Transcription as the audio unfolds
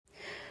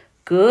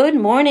Good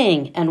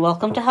morning and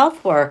welcome to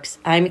HealthWorks.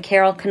 I'm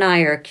Carol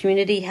Kanier,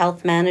 Community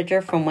Health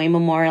Manager from Wayne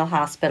Memorial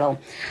Hospital.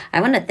 I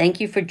want to thank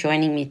you for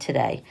joining me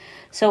today.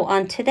 So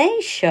on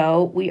today's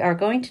show, we are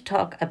going to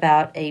talk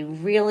about a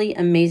really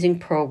amazing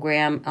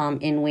program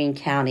in Wayne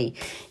County.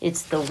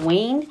 It's the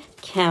Wayne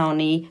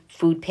County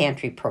Food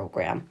Pantry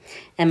Program.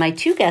 And my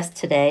two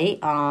guests today,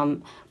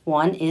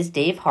 one is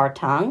Dave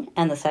Hartong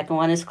and the second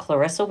one is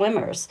Clarissa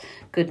Wimmers.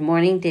 Good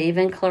morning, Dave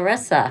and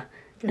Clarissa.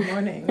 Good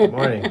morning. Good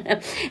morning.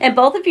 And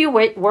both of you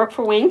work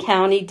for Wayne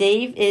County.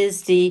 Dave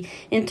is the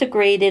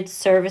Integrated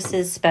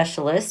Services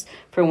Specialist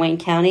for Wayne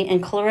County,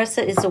 and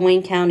Clarissa is the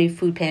Wayne County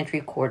Food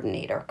Pantry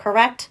Coordinator,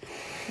 correct?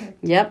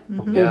 Yep.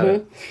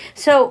 Mm-hmm.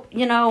 So,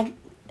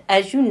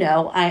 as you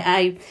know,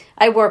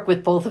 I work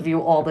with both of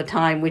you all the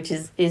time, which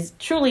is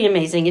truly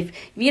amazing. If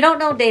you don't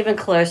know Dave and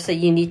Clarissa,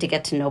 you need to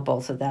get to know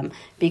both of them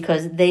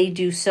because they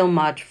do so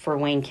much for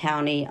Wayne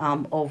County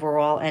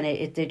overall,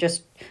 and they're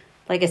just,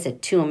 like I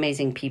said, two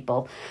amazing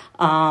people.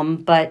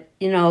 But,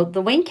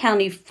 the Wayne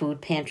County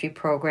Food Pantry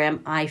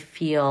Program, I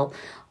feel,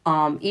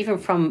 even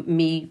from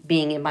me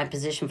being in my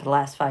position for the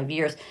last 5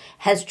 years,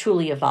 has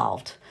truly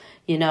evolved.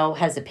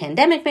 Has the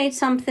pandemic made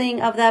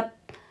something of that?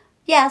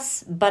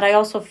 Yes, but I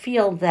also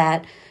feel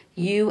that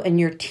you and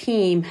your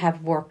team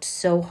have worked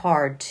so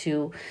hard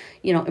to,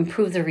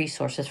 improve the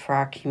resources for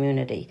our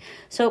community.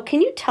 So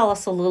can you tell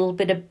us a little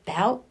bit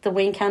about the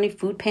Wayne County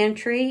Food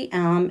Pantry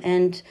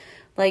and,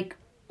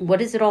 what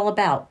is it all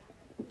about?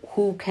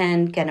 Who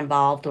can get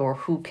involved or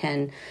who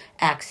can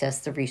access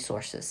the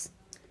resources?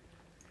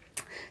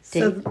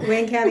 So the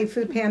Wayne County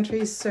Food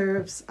Pantry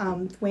serves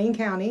Wayne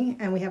County,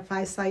 and we have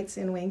 5 sites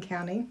in Wayne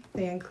County.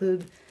 They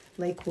include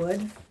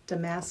Lakewood,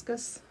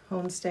 Damascus,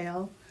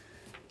 Honesdale,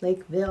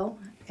 Lakeville,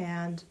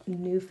 and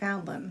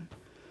Newfoundland.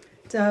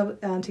 So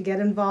to get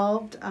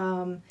involved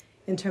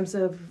in terms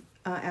of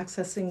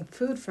accessing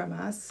food from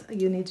us,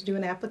 you need to do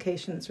an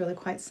application. It's really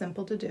quite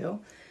simple to do.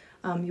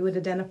 You would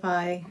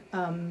identify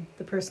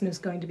the person who's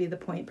going to be the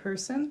point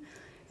person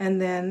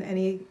and then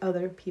any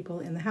other people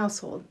in the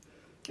household.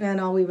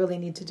 And all we really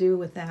need to do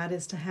with that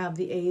is to have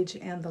the age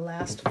and the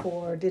last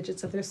 4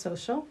 digits of their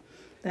social.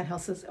 That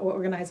helps us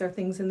organize our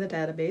things in the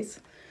database.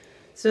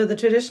 So the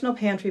traditional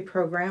pantry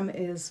program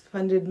is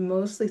funded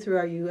mostly through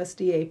our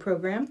USDA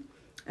program.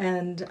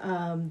 And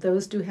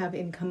those do have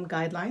income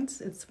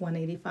guidelines. It's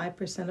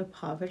 185% of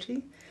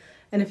poverty.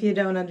 And if you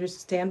don't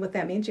understand what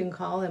that means, you can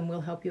call and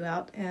we'll help you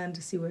out and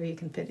see where you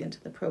can fit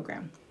into the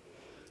program.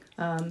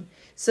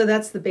 So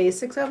that's the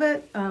basics of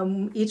it.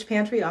 Each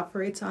pantry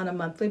operates on a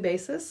monthly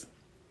basis,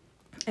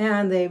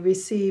 and they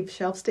receive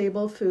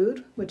shelf-stable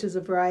food, which is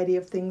a variety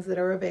of things that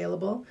are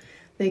available.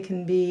 They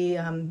can be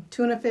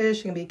tuna fish,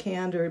 it can be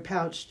canned or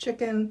pouched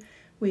chicken.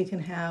 We can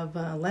have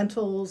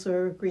lentils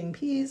or green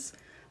peas,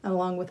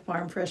 along with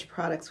farm fresh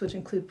products, which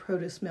include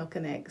produce, milk,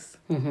 and eggs.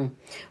 Mm-hmm.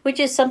 Which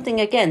is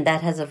something, again,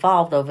 that has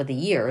evolved over the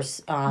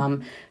years.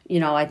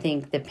 I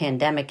think the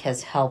pandemic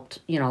has helped,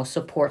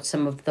 support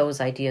some of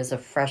those ideas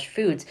of fresh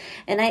foods.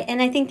 And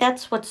I think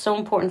that's what's so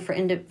important for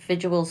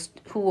individuals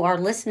who are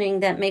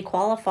listening that may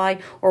qualify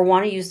or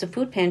want to use the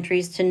food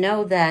pantries to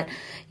know that,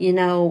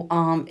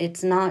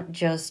 it's not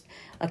just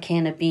a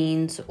can of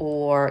beans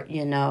or,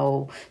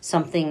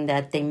 something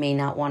that they may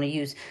not want to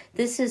use.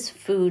 This is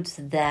foods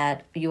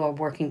that you are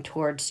working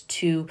towards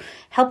to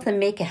help them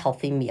make a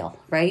healthy meal,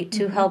 right?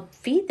 Mm-hmm. To help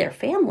feed their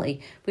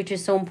family, which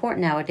is so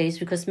important nowadays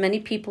because many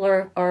people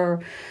are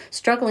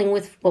struggling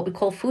with what we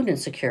call food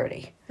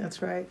insecurity.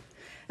 That's right.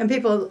 And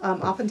people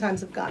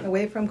oftentimes have gotten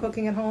away from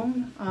cooking at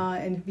home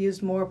and have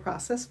used more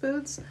processed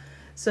foods.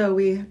 So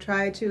we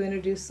try to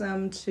introduce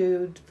them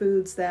to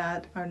foods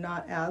that are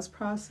not as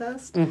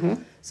processed.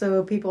 Mm-hmm.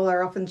 So people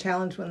are often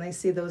challenged when they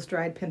see those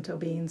dried pinto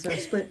beans or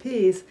split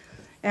peas.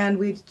 And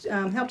we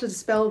help to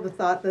dispel the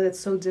thought that it's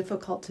so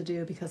difficult to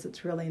do because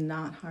it's really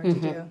not hard to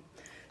do.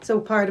 So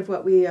part of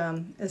what we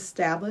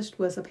established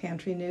was a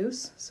pantry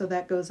news. So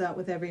that goes out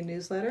with every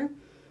newsletter.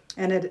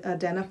 And it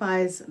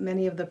identifies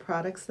many of the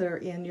products that are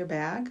in your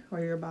bag or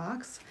your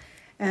box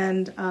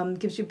and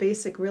gives you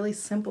basic, really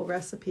simple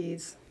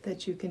recipes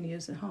that you can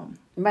use at home.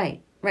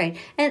 Right.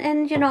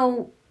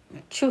 And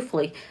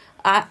truthfully,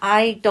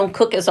 I don't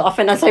cook as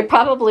often as I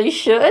probably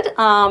should.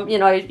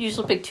 I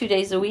usually pick 2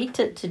 days a week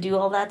to do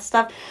all that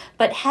stuff.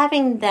 But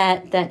having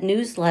that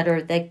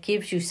newsletter that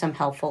gives you some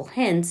helpful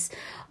hints,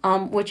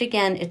 which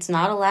again, it's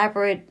not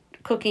elaborate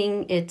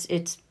cooking.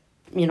 It's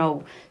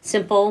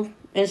simple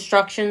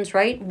instructions,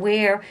 right?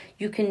 Where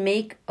you can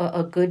make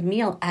a good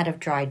meal out of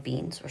dried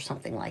beans or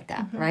something like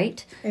that,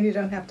 right? And you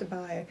don't have to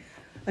buy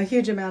a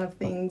huge amount of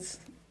things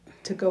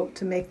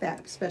to make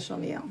that special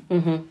meal.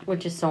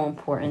 Which is so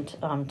important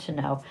to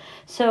know.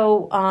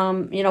 So,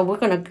 we're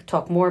going to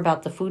talk more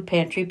about the food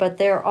pantry, but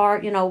there are,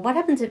 what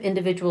happens if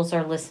individuals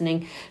are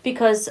listening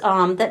because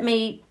that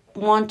may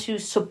want to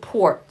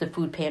support the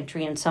food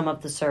pantry and some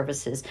of the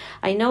services.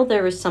 I know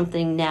there is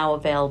something now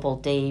available,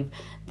 Dave,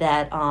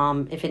 that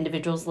if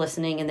individuals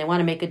listening and they want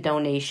to make a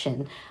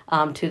donation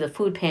to the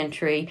food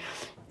pantry,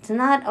 it's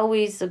not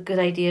always a good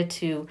idea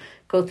to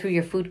go through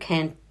your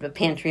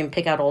pantry and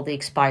pick out all the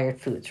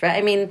expired foods, right?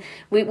 I mean,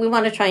 we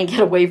want to try and get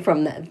away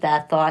from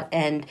that thought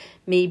and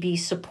maybe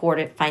support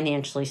it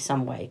financially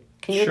some way.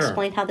 Can you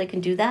explain how they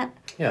can do that?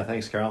 Yeah,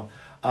 thanks, Carol.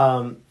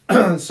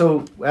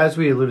 So as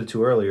we alluded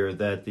to earlier,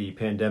 that the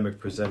pandemic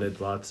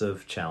presented lots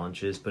of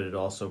challenges, but it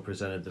also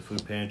presented the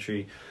food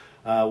pantry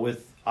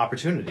with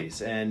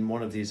opportunities. And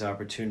one of these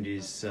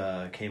opportunities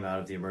came out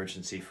of the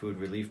Emergency Food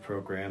Relief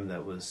Program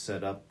that was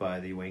set up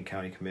by the Wayne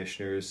County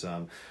Commissioners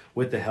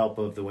with the help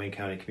of the Wayne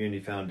County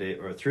Community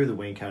Foundation, or through the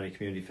Wayne County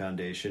Community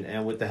Foundation,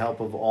 and with the help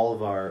of all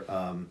of our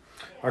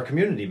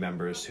community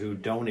members who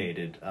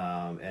donated.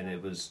 And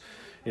it was,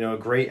 a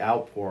great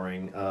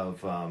outpouring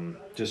of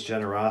just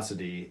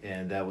generosity,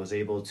 and that was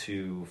able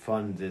to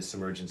fund this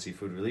Emergency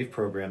Food Relief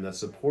Program that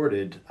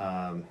supported,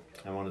 I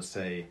want to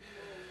say,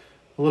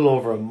 a little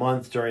over a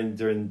month during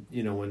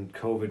when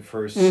COVID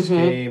first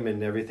came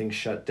and everything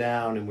shut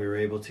down, and we were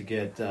able to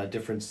get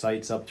different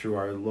sites up through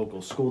our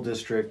local school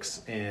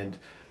districts and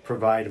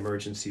provide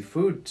emergency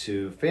food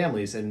to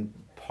families. And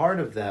part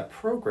of that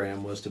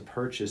program was to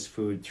purchase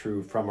food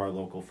from our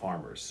local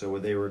farmers. So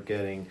they were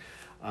getting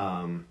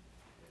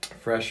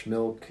fresh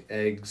milk,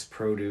 eggs,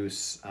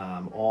 produce,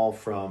 all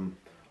from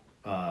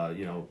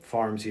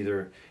farms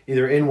either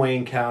in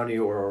Wayne County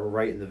or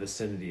right in the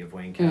vicinity of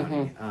Wayne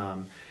County.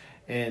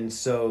 And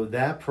so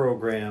that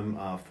program,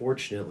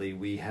 fortunately,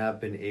 we have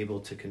been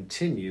able to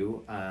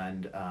continue,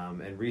 and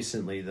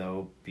recently,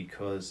 though,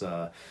 because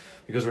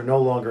we're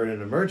no longer in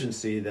an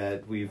emergency,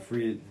 that we've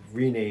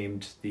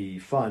renamed the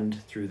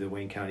fund through the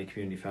Wayne County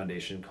Community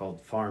Foundation called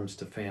Farms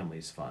to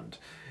Families Fund.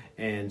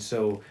 And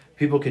so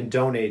people can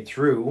donate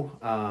through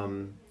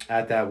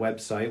at that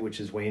website, which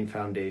is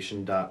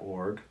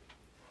waynefoundation.org.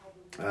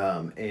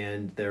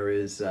 And there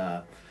is...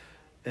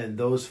 and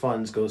those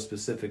funds go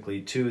specifically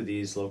to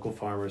these local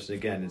farmers. And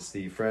again, it's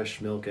the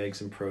fresh milk,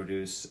 eggs, and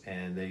produce,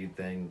 and they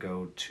then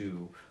go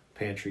to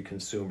pantry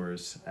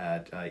consumers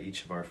at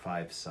each of our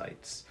 5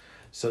 sites.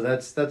 So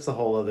that's the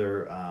whole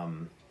other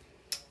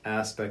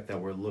aspect that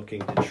we're looking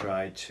to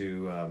try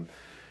to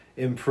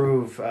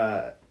improve.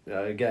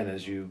 Again,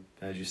 as you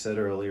said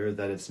earlier,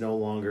 that it's no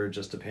longer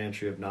just a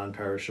pantry of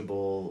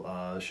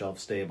non-perishable,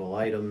 shelf-stable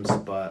items,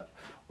 but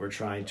we're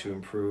trying to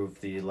improve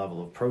the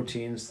level of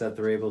proteins that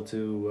they're able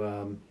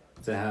to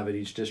have at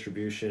each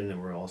distribution,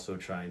 and we're also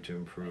trying to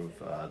improve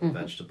the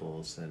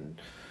vegetables and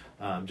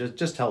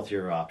just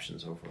healthier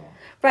options overall.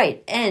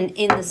 Right, and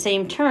in the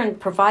same turn,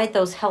 provide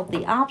those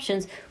healthy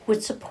options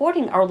with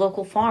supporting our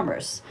local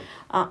farmers.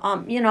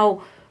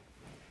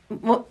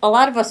 A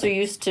lot of us are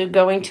used to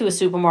going to a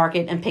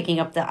supermarket and picking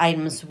up the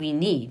items we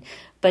need,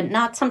 but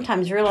not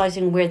sometimes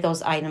realizing where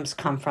those items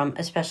come from,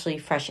 especially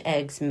fresh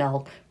eggs,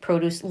 milk,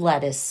 produce,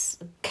 lettuce,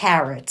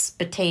 carrots,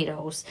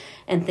 potatoes,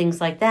 and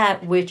things like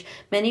that, which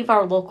many of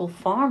our local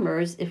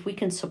farmers, if we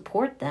can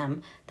support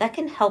them, that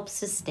can help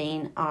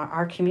sustain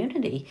our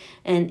community.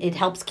 And it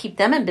helps keep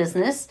them in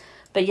business,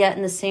 but yet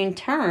in the same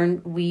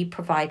turn, we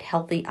provide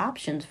healthy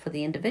options for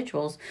the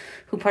individuals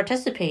who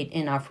participate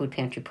in our food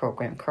pantry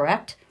program,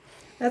 correct?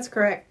 That's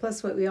correct.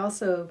 Plus, what we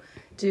also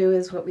do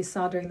is what we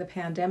saw during the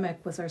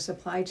pandemic was our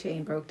supply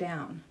chain broke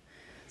down.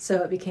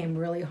 So it became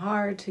really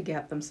hard to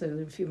get them. So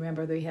if you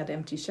remember, we had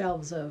empty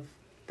shelves of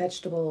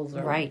vegetables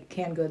or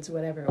canned goods,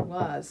 whatever it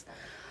was.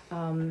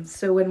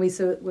 So when we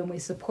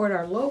support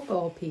our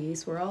local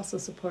piece, we're also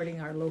supporting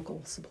our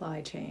local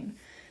supply chain,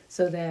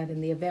 so that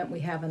in the event we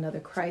have another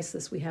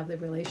crisis, we have the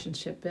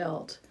relationship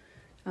built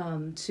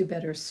to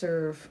better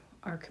serve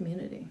our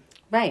community.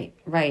 Right.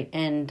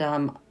 And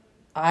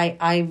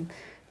I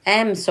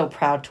am so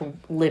proud to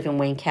live in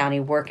Wayne County,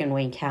 work in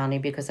Wayne County,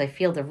 because I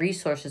feel the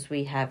resources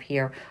we have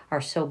here are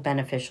so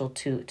beneficial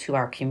to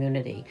our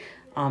community.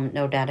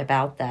 No doubt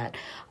about that.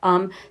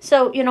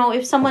 So,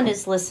 if someone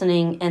is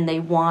listening and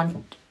they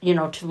want,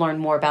 to learn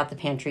more about the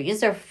pantry, is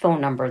there a phone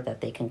number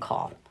that they can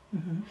call?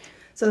 Mm-hmm.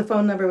 So the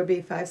phone number would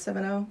be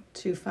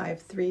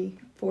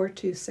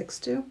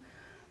 570-253-4262,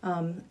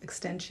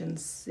 extension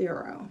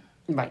 0.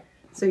 Right.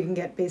 So you can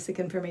get basic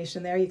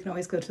information there. You can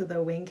always go to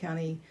the Wayne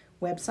County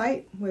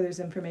website where there's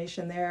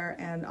information there,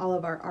 and all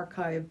of our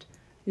archived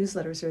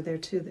newsletters are there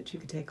too that you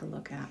could take a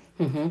look at.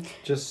 Mm-hmm.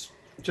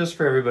 Just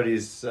for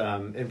everybody's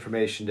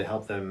information to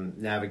help them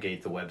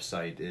navigate the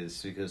website,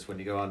 is because when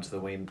you go onto the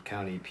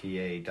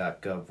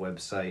WayneCountyPA.gov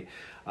website,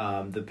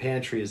 the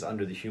pantry is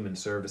under the Human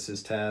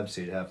Services tab,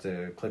 so you'd have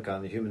to click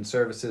on the Human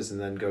Services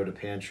and then go to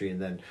Pantry, and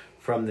then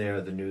from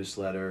there the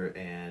newsletter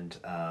and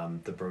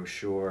the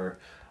brochure,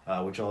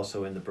 which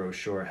also in the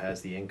brochure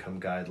has the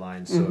income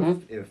guidelines. So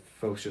if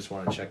folks just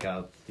want to check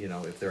out,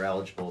 if they're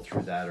eligible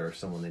through that, or if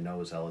someone they know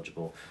is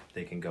eligible,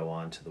 they can go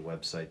on to the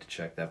website to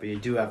check that. But you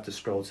do have to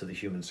scroll to the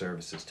Human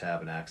Services tab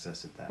and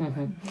access it that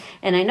way.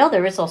 And I know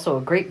there is also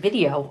a great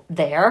video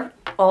there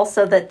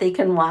also that they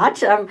can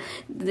watch. You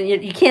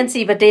can't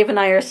see, but Dave and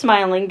I are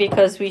smiling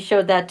because we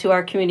showed that to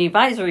our community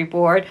advisory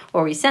board,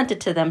 or we sent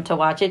it to them to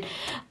watch it.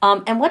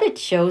 And what it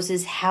shows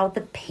is how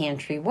the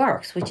pantry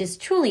works, which is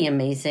truly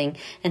amazing,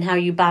 and how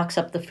you box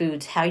up the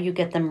foods, how you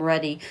get them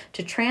ready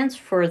to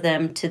transfer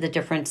them to the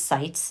different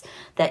sites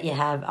that you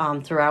have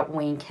throughout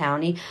Wayne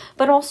County,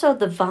 but also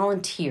the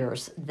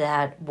volunteers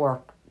that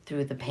work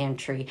through the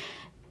pantry.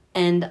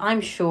 And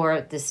I'm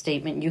sure this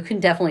statement you can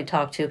definitely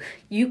talk to.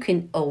 You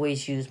can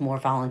always use more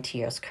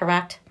volunteers,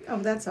 correct? Oh,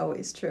 that's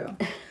always true.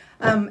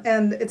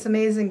 And it's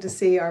amazing to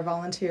see our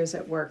volunteers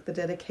at work, the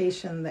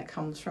dedication that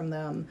comes from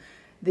them,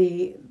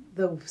 the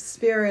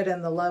spirit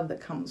and the love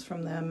that comes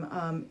from them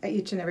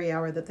each and every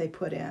hour that they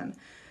put in.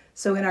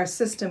 So in our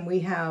system, we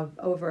have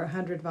over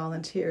 100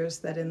 volunteers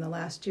that in the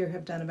last year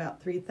have done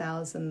about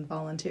 3,000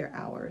 volunteer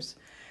hours.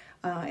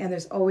 And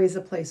there's always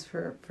a place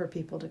for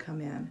people to come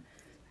in.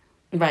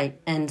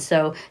 Right. And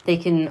so they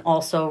can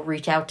also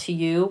reach out to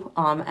you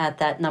at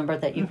that number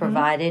that you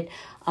provided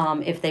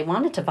if they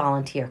wanted to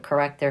volunteer,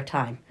 correct, their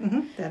time.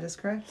 That is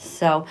correct.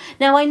 So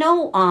now I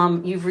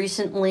know you've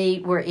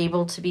recently were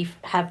able to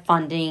have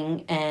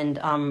funding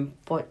and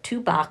bought 2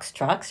 box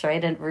trucks,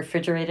 right? A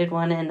refrigerated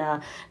one and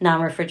a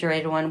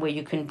non-refrigerated one where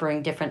you can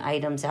bring different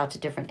items out to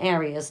different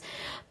areas.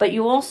 But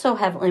you also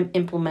have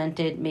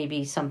implemented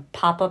maybe some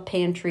pop-up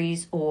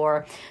pantries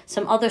or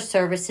some other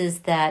services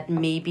that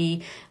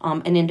maybe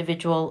an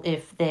individual,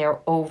 if they're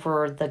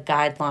over the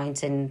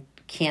guidelines and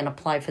can't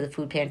apply for the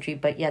food pantry,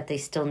 but yet they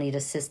still need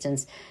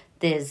assistance,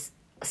 there's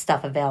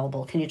stuff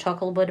available. Can you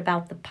talk a little bit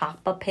about the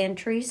pop-up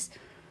pantries?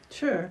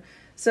 Sure.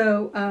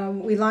 So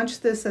we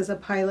launched this as a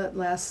pilot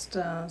last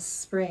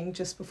spring,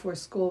 just before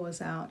school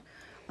was out,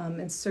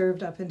 and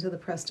served up into the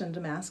Preston,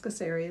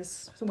 Damascus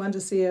areas. So wanted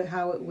to see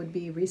how it would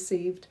be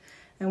received,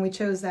 and we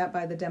chose that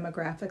by the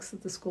demographics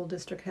that the school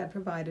district had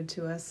provided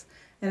to us.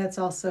 And it's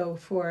also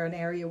for an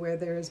area where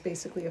there is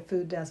basically a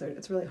food desert.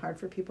 It's really hard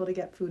for people to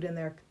get food in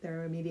their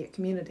immediate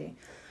community.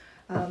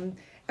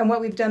 And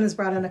what we've done is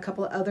brought in a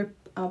couple of other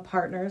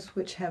partners,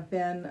 which have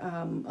been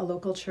a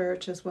local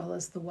church as well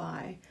as the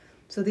Y.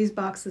 So these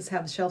boxes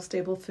have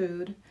shelf-stable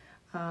food.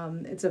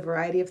 It's a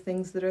variety of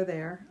things that are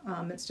there.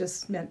 It's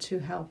just meant to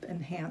help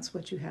enhance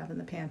what you have in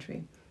the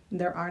pantry.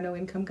 There are no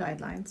income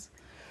guidelines.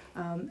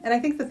 And I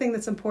think the thing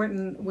that's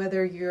important,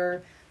 whether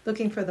you're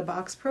looking for the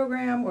box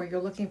program or you're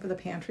looking for the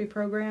pantry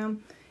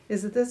program,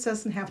 is that this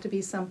doesn't have to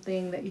be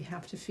something that you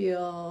have to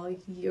feel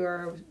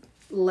you're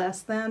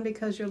less than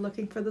because you're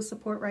looking for the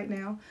support right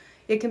now.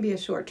 It can be a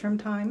short-term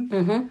time,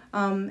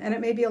 and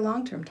it may be a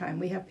long-term time.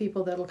 We have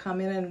people that'll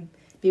come in and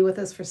be with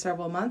us for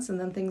several months, and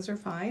then things are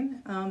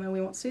fine, and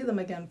we won't see them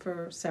again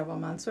for several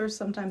months or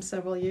sometimes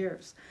several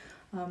years.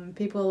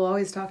 People will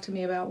always talk to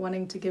me about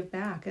wanting to give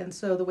back, and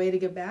so the way to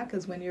give back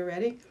is when you're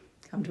ready,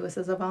 come to us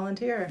as a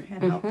volunteer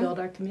and help build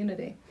our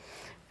community.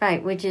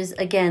 Right, which is,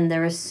 again,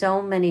 there are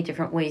so many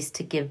different ways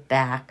to give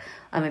back.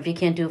 If you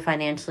can't do it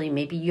financially,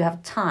 maybe you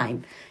have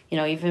time,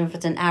 even if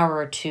it's an hour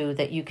or two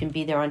that you can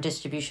be there on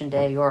distribution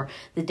day or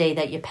the day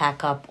that you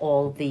pack up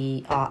all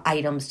the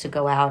items to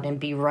go out and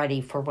be ready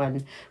for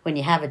when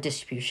you have a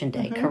distribution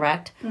day,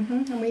 correct?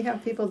 And we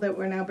have people that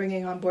we're now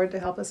bringing on board to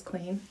help us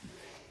clean,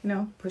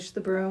 push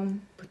the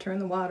broom, turn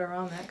the water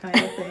on, that kind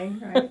of thing,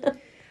 right?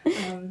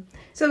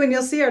 So when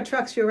you'll see our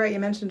trucks, you're right, you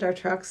mentioned our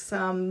trucks.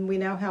 We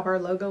now have our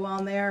logo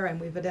on there,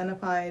 and we've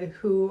identified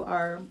who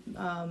our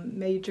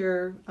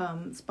major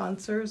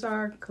sponsors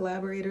are,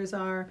 collaborators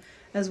are,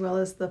 as well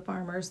as the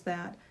farmers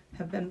that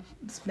have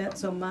meant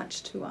so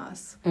much to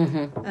us.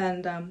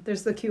 And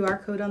there's the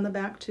QR code on the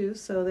back too,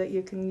 so that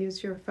you can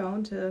use your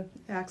phone to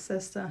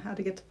access how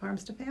to get to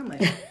Farms to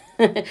Family.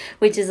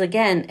 Which is,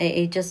 again,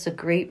 just a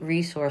great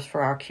resource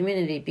for our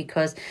community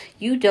because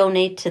you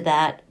donate to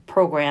that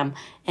program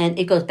and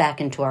it goes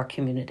back into our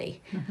community,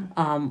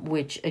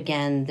 which,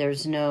 again,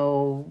 there's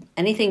no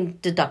anything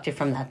deducted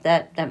from that.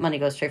 That money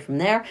goes straight from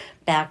there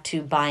back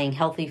to buying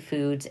healthy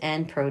foods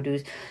and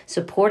produce,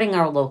 supporting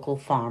our local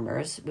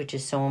farmers, which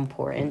is so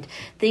important.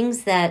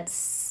 Things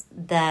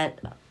that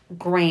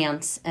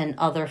grants and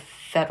other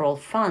federal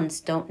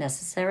funds don't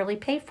necessarily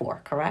pay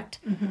for, correct?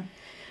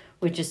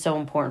 Which is so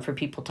important for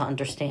people to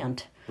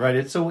understand. Right.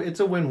 It's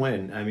a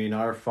win-win. I mean,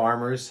 our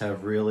farmers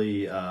have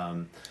really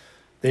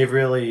they've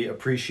really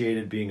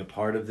appreciated being a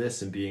part of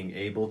this and being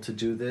able to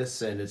do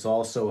this, and it's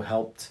also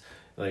helped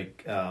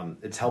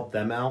it's helped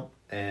them out,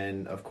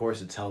 and of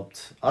course it's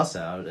helped us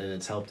out, and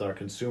it's helped our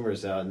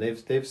consumers out, and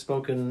they've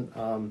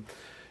spoken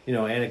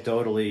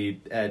anecdotally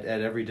at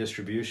every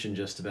distribution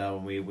just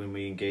about when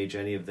we engage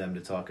any of them to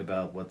talk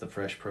about what the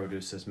fresh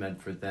produce has meant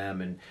for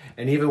them,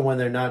 and even when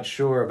they're not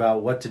sure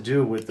about what to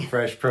do with the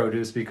fresh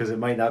produce because it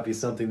might not be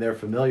something they're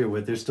familiar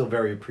with, they're still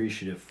very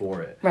appreciative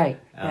for it, right.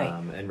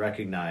 And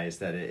recognize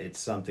that it's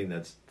something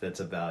that's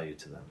of value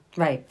to them.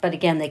 Right, but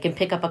again, they can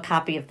pick up a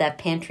copy of that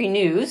Pantry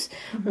News,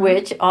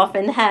 which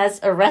often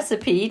has a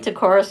recipe to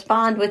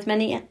correspond with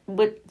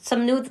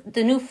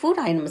the new food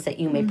items that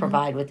you may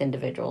provide with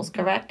individuals.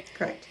 Correct?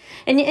 Correct.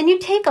 And you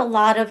take a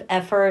lot of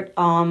effort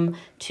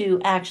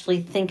to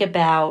actually think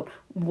about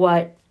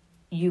what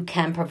you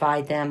can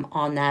provide them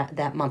on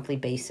that monthly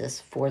basis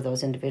for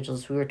those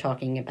individuals. We were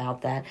talking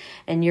about that.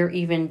 And you're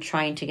even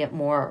trying to get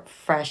more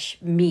fresh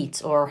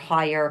meats or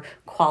higher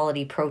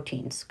quality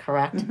proteins,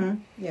 correct?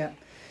 Yeah.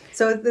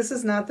 So this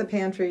is not the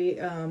pantry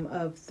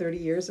of 30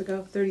 years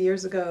ago. 30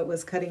 years ago, it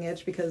was cutting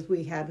edge because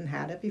we hadn't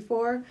had it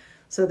before.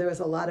 So there was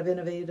a lot of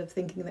innovative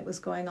thinking that was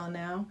going on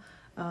now.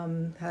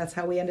 That's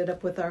how we ended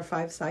up with our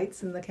 5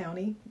 sites in the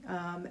county.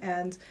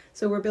 And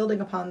so we're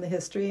building upon the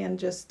history and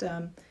just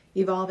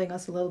evolving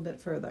us a little bit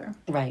further.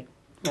 Right.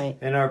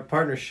 And our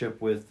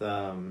partnership with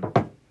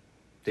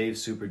Dave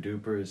Super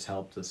Duper has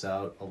helped us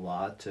out a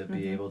lot to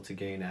be able to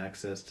gain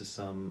access to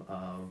some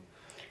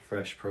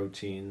fresh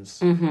proteins.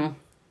 Mm-hmm.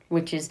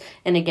 Which is,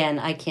 and again,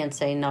 I can't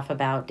say enough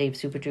about Dave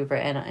Super Duper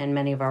and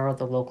many of our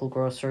other local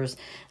grocers,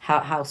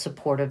 how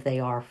supportive they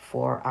are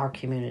for our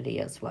community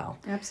as well.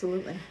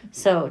 Absolutely.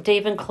 So,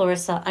 Dave and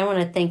Clarissa, I want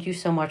to thank you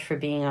so much for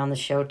being on the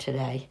show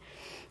today.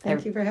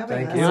 Thank you for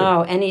having us. Thank you.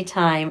 Oh,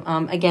 anytime.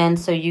 Again,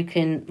 so you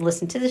can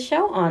listen to the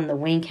show on the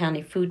Wayne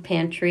County Food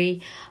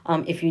Pantry.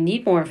 If you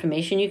need more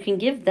information, you can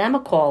give them a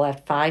call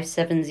at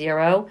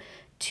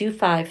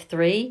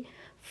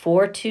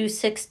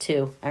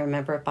 570-253-4262. I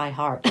remember it by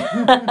heart.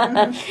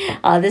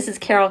 This is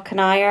Carol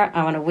Kanier.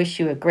 I want to wish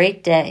you a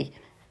great day.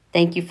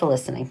 Thank you for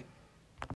listening.